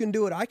 And if you can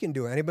do it, I can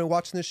do it. Anybody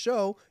watching this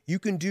show,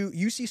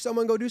 you see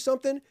someone go do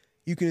something,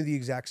 you can do the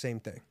exact same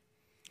thing.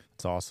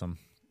 It's awesome.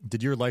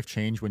 Did your life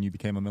change when you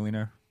became a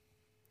millionaire?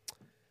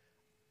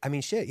 I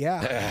mean, shit,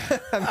 yeah.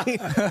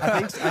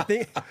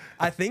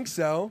 I think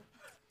so.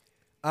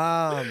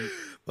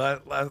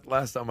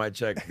 Last time I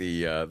checked,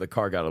 the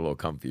car got a little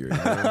comfier. You know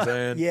what I'm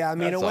saying? Yeah, I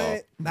mean,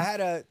 I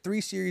had a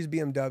 3 Series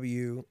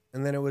BMW,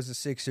 and then it was a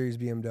 6 Series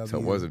BMW. So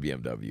it was a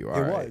BMW.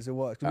 All right. It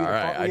was. All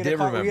right, I did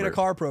remember. We had a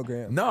car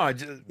program. No,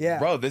 Yeah.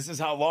 Bro, this is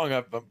how long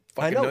I've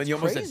fucking known you.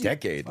 Almost a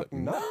decade.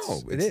 No,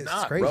 it's not,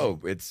 it's crazy. bro.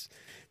 It's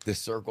the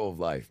circle of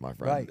life, my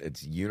friend. Right.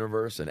 It's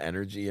universe and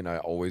energy, and I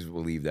always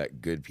believe that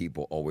good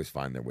people always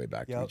find their way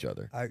back to each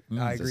other. I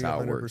This agree is how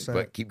 100%. it works.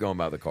 But keep going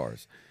about the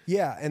cars.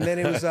 Yeah, and then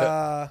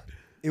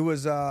it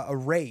was a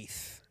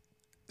Wraith.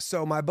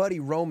 So my buddy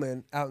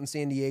Roman out in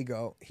San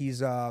Diego,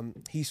 he's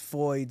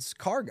Floyd's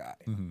car guy.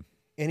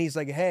 And he's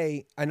like,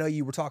 hey, I know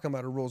you were talking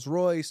about a Rolls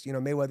Royce.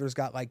 Mayweather's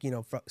got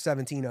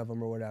 17 of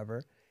them or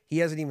whatever.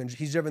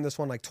 He's driven this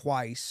one like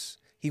twice.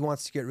 He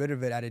wants to get rid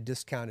of it at a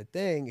discounted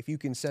thing. If you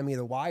can send me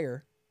the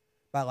wire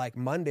by like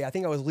Monday. I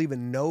think I was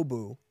leaving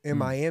Nobu in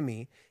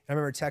Miami. I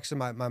remember texting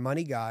my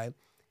money guy,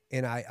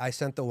 and I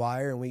sent the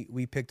wire, and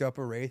we picked up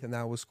a Wraith, and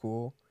that was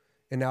cool.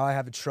 And now I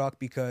have a truck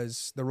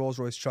because the Rolls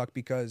Royce truck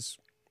because,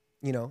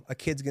 a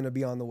kid's going to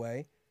be on the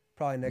way.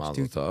 Probably next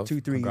two,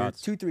 3 years,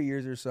 2-3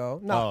 years or so.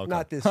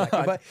 Not this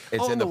second, but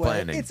it's on in the way.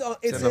 planning. It's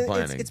in the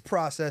planning. It's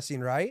processing,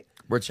 right?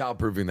 We're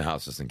child-proofing the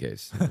house just in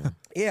case.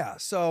 Yeah.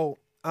 So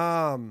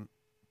My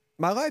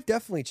life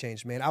definitely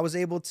changed, man. I was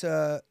able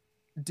to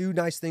do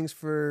nice things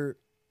for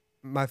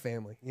my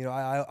family. You know,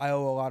 I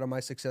owe a lot of my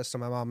success to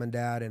my mom and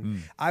dad,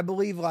 and I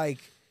believe like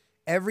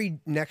every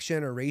next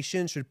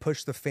generation should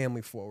push the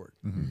family forward.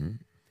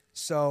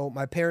 So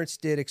my parents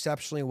did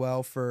exceptionally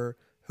well for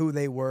who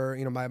they were.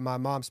 You know, my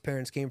mom's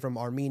parents came from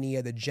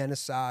Armenia, the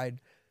genocide.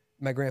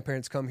 My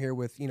grandparents come here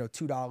with, you know,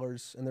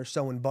 $2 and they're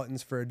sewing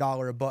buttons for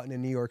 $1 a button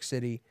in New York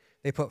City.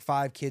 They put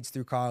 5 kids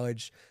through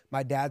college.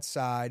 My dad's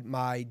side,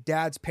 my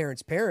dad's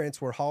parents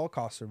were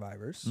Holocaust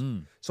survivors.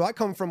 So I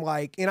come from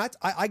like, and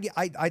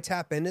I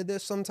tap into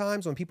this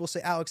sometimes when people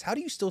say, Alex, how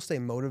do you still stay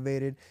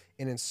motivated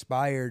and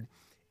inspired?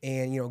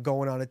 And, you know,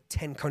 going on a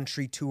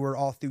 10-country tour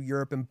all through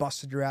Europe and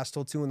busted your ass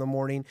till 2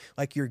 a.m,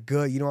 like you're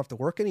good. You don't have to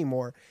work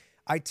anymore.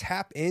 I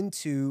tap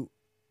into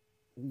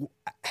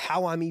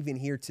how I'm even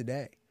here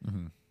today.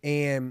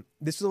 And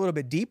this is a little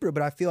bit deeper,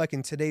 but I feel like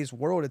in today's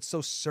world, it's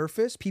so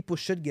surface, people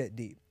should get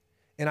deep.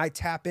 And I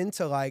tap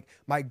into like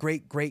my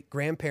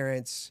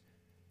great-great-grandparents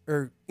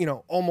or, you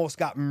know, almost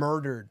got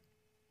murdered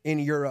in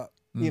Europe,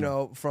 you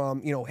know,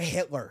 from, you know,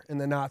 Hitler and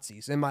the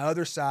Nazis. And my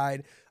other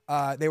side,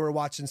 they were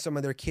watching some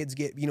of their kids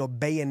get, you know,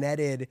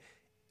 bayoneted,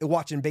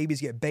 watching babies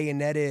get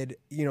bayoneted,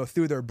 you know,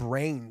 through their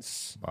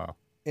brains. Wow.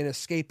 And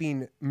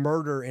escaping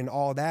murder and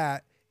all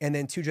that. And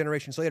then 2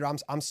 generations later,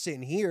 I'm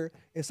sitting here.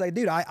 It's like,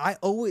 dude, I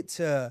owe it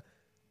to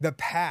the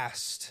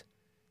past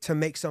to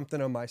make something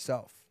of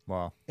myself.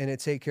 Wow. And to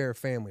take care of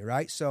family,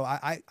 right? So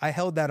I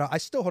held that. I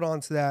still hold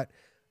on to that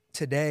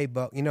today.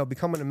 But, you know,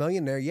 becoming a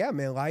millionaire, yeah,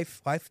 man,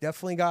 life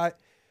definitely got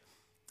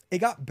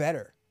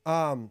better.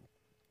 But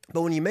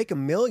when you make $1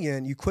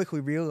 million, you quickly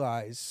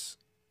realize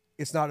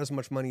it's not as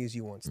much money as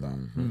you once thought.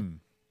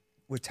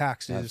 With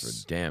taxes,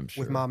 That's for damn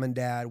sure. with mom and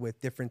dad,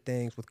 with different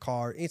things, with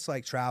car. It's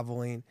like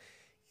traveling.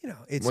 You know,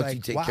 it's Once like,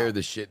 you take wow. care of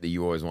the shit that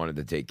you always wanted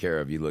to take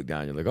care of, you look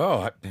down, you're like,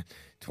 oh,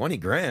 20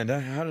 grand.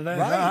 How did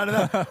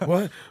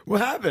that?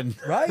 What happened?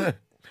 Right.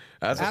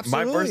 That's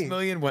my first Absolutely. $1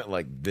 million went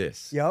like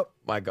this. Yep.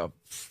 Like a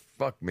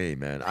fuck me,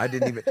 man. I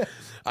didn't even.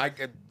 I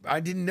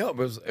didn't know it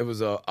was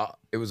a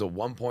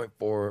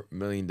 $1.4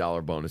 million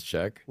bonus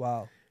check.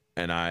 Wow.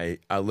 And I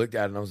looked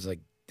at it and I was like,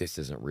 this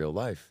isn't real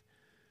life.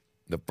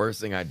 The first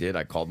thing I did,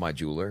 I called my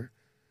jeweler.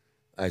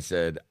 I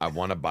said, I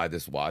want to buy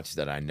this watch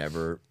that I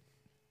never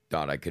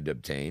thought I could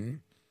obtain.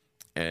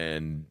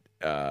 And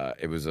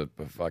it was a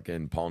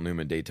fucking Paul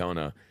Newman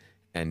Daytona.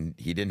 And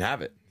he didn't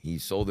have it. He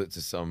sold it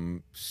to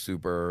some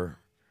super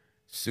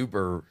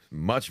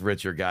much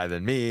richer guy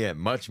than me and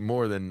much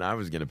more than I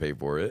was going to pay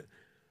for it.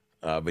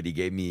 But he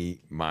gave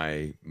me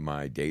my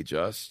day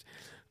just.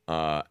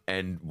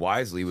 And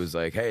wisely was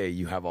like, hey,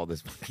 you have all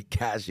this fucking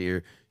cash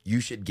here. You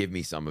should give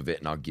me some of it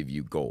and I'll give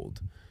you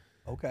gold.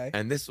 Okay.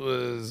 And this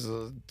was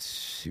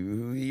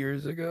 2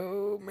 years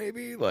ago,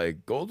 maybe.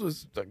 Like gold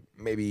was like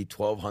maybe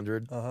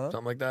 1,200,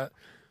 something like that.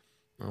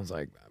 I was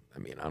like, I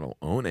mean, I don't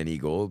own any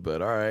gold,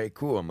 but all right,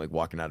 cool. I'm like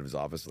walking out of his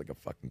office with like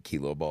a fucking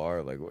kilo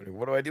bar. Like,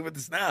 what do I do with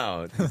this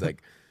now? He's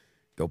like,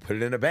 go put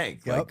it in a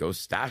bank. Yep. Like, go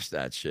stash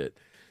that shit.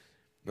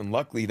 And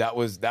luckily, that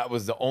was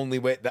the only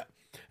way that.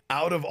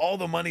 Out of all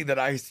the money that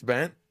I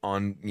spent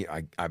on, you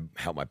know, I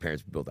helped my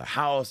parents build a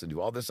house and do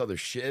all this other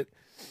shit.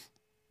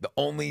 The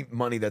only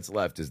money that's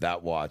left is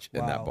that watch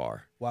and that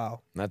bar.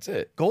 Wow. And that's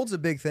it. Gold's a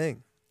big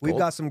thing. We've Gold?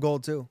 got some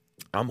gold too.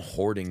 I'm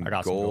hoarding I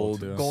got some gold, gold,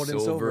 too. Gold and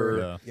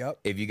silver. Yeah. Yep.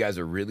 If you guys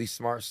are really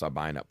smart, start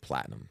buying up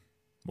platinum.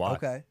 Why?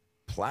 Okay.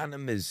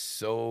 Platinum is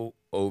so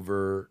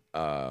over.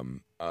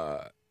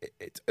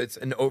 It's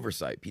an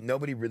oversight.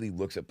 Nobody really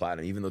looks at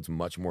platinum, even though it's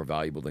much more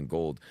valuable than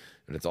gold,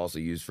 and it's also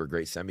used for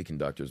great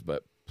semiconductors.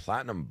 But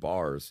platinum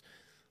bars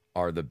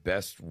are the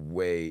best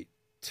way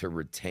to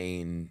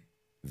retain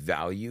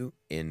value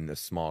in a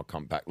small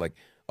compact. Like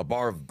a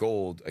bar of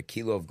gold, a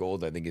kilo of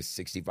gold, I think is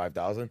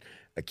 65,000.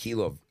 A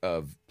kilo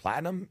of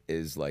platinum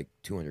is like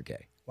 200K,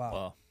 Wow.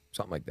 Wow.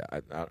 something like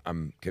that. I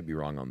could be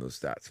wrong on those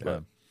stats,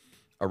 but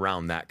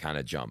around that kind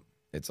of jump,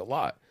 it's a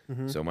lot.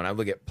 So when I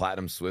look at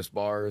platinum Swiss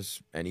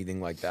bars, anything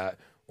like that,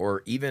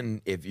 or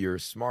even if you're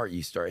smart,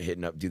 you start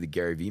hitting up, do the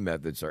Gary Vee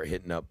method, start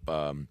hitting up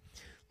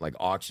like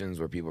auctions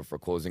where people are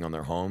foreclosing on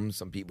their homes.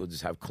 Some people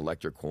just have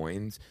collector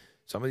coins.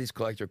 Some of these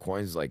collector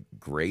coins, like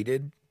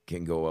graded,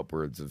 can go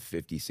upwards of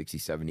 50, 60,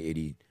 70,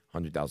 80,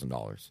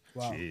 $100,000.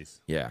 Wow.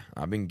 Jeez. Yeah,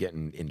 I've been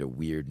getting into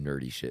weird,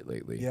 nerdy shit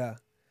lately. Yeah.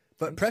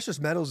 But precious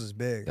metals is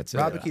big. That's it.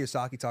 Robert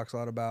Kiyosaki talks a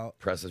lot about.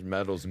 Precious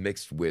metals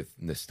mixed with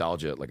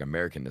nostalgia, like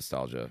American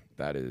nostalgia.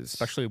 That is,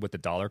 Especially with the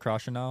dollar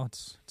crashing now,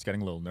 it's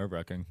getting a little nerve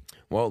wracking.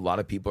 well, a lot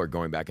of people are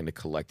going back into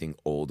collecting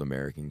old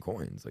American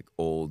coins, like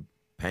old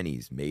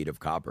pennies made of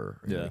copper,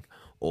 and Yeah. like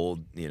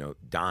old,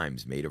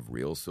 dimes made of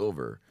real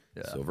silver,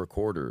 silver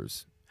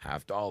quarters,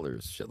 half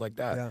dollars, shit like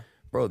that. Yeah.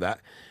 Bro, that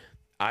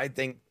I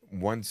think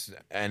once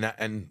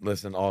and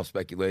listen, all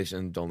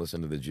speculation, don't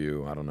listen to the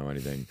Jew. I don't know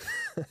anything.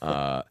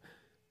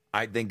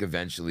 I think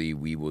eventually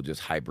we will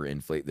just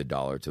hyperinflate the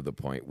dollar to the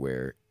point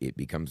where it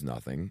becomes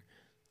nothing.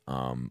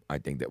 I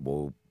think that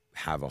we'll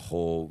have a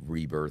whole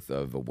rebirth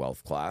of a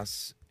wealth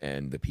class,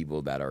 and the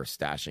people that are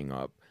stashing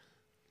up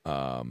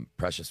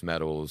precious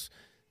metals,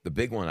 The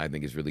big one I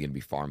think is really going to be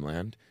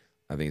farmland.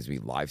 I think it's going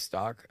to be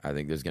livestock. I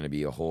think there's going to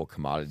be a whole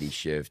commodity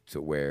shift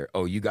to where,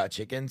 oh, you got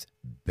chickens?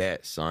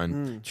 Bet,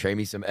 son. Trade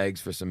me some eggs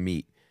for some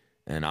meat,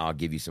 and I'll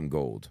give you some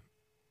gold.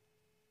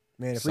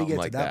 Man, if Something we get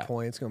like to that that.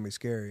 point, it's going to be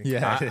scary.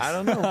 Yeah, I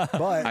don't know,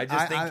 But I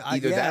just think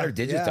either yeah, that or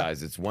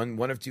digitized. yeah. It's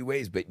one of two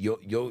ways. But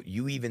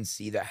you even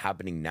see that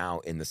happening now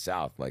in the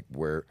South, like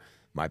where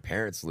my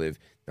parents live.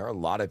 There are a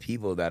lot of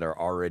people that are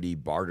already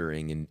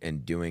bartering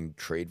and doing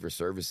trade for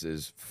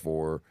services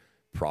for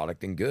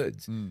product and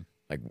goods.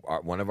 Like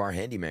one of our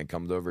handyman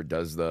comes over,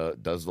 does the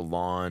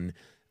lawn,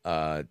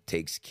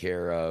 takes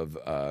care of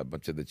a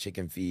bunch of the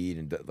chicken feed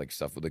and like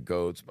stuff with the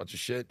goats, a bunch of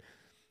shit.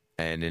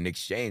 And in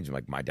exchange,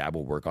 like my dad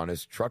will work on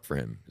his truck for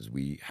him because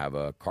we have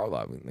a car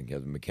lot, like he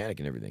has a mechanic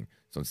and everything.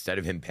 So instead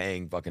of him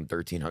paying fucking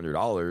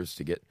 $1,300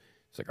 to get,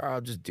 it's like, oh,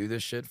 I'll just do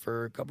this shit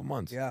for a couple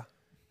months. Yeah.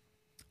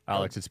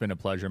 Alex, it's been a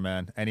pleasure,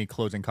 man. Any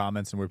closing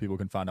comments and where people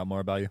can find out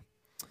more about you?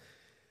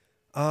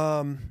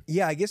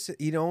 Yeah, I guess,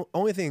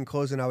 only thing in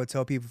closing I would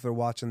tell people if they're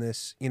watching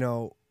this,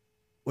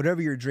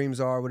 whatever your dreams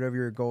are, whatever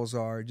your goals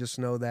are, just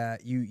know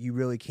that you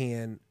really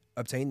can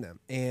obtain them.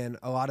 And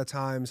a lot of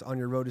times on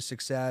your road to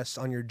success,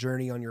 on your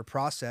journey, on your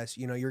process,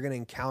 you're going to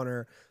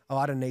encounter a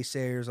lot of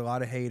naysayers, a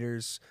lot of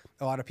haters,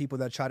 a lot of people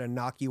that try to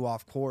knock you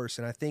off course.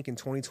 And I think in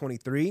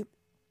 2023,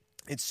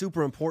 it's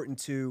super important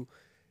to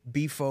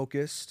be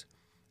focused,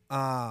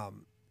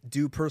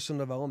 do personal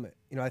development.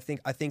 I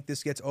think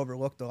this gets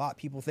overlooked a lot.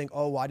 People think,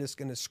 oh, well, I'm just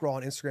going to scroll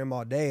on Instagram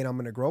all day and I'm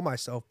going to grow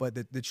myself. But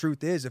the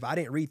truth is, if I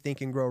didn't read Think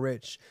and Grow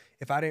Rich,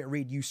 if I didn't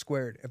read U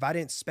Squared, if I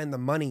didn't spend the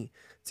money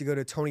to go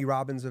to Tony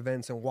Robbins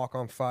events and walk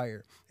on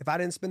fire, if I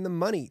didn't spend the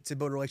money to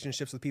build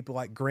relationships with people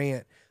like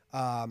Grant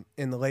and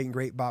the late and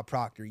great Bob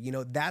Proctor,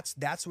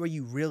 that's where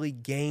you really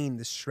gain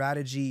the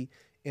strategy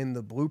and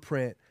the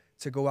blueprint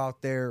to go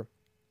out there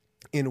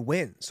and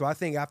win. So I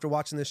think after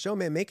watching this show,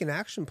 man, make an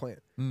action plan.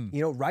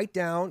 Write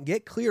down,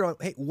 get clear on,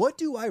 hey, what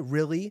do I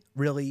really,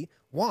 really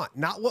want?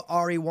 Not what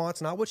Ari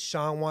wants, not what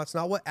Sean wants,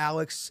 not what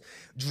Alex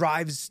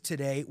drives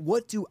today.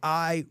 What do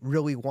I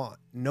really want?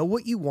 Know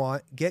what you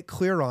want, get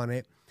clear on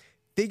it,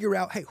 figure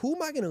out, hey, who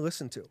am I going to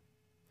listen to?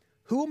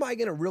 Who am I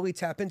going to really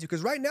tap into?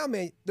 Because right now,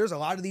 man, there's a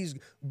lot of these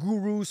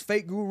gurus,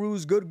 fake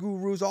gurus, good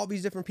gurus, all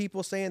these different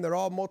people saying they're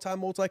all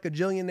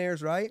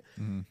multi-gajillionaires, right?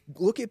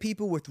 Look at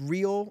people with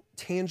real,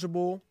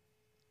 tangible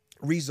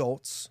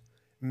results,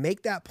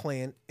 make that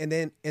plan, and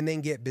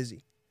then get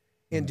busy.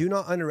 And do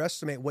not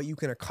underestimate what you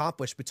can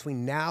accomplish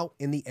between now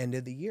and the end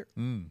of the year.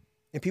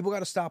 And people got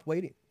to stop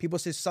waiting. People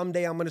say,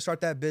 someday I'm going to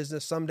start that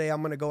business. Someday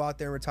I'm going to go out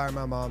there and retire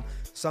my mom.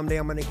 Someday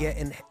I'm going to get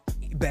in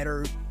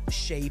better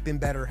shape and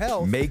better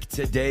health. Make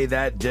today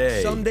that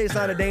day. Someday's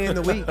not a day in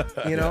the week,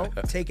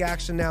 Take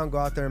action now and go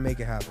out there and make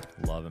it happen.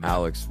 Love it, man.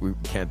 Alex, we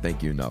can't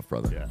thank you enough,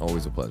 brother. Yeah.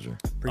 Always a pleasure.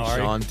 Appreciate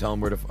Sean, tell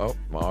him where to.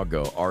 I'll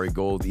go. Ari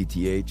Gold,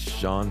 ETH.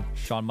 Sean.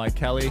 Sean Mike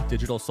Kelly,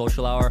 Digital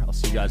Social Hour. I'll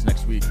see you guys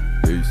next week.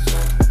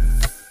 Peace.